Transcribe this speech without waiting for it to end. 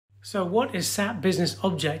So what is SAP Business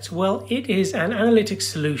Objects? Well, it is an analytics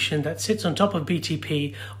solution that sits on top of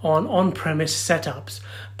BTP on on-premise setups,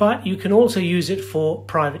 but you can also use it for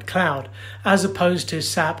private cloud, as opposed to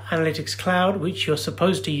SAP Analytics Cloud, which you're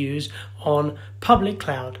supposed to use on public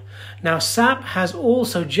cloud. Now, SAP has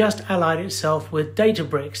also just allied itself with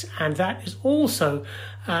Databricks, and that is also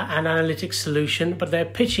an analytics solution, but they're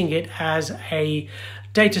pitching it as a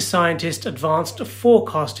data scientist advanced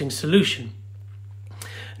forecasting solution.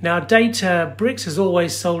 Now, Databricks has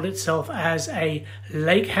always sold itself as a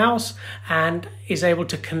lakehouse and is able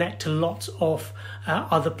to connect to lots of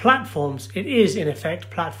other platforms. It is, in effect,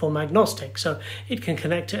 platform agnostic. So it can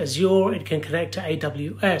connect to Azure, it can connect to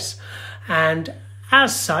AWS. And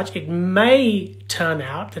as such, it may turn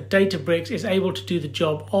out that Databricks is able to do the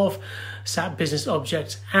job of SAP Business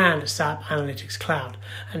Objects and SAP Analytics Cloud.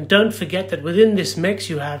 And don't forget that within this mix,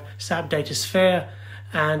 you have SAP DataSphere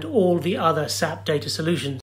and all the other SAP data solutions.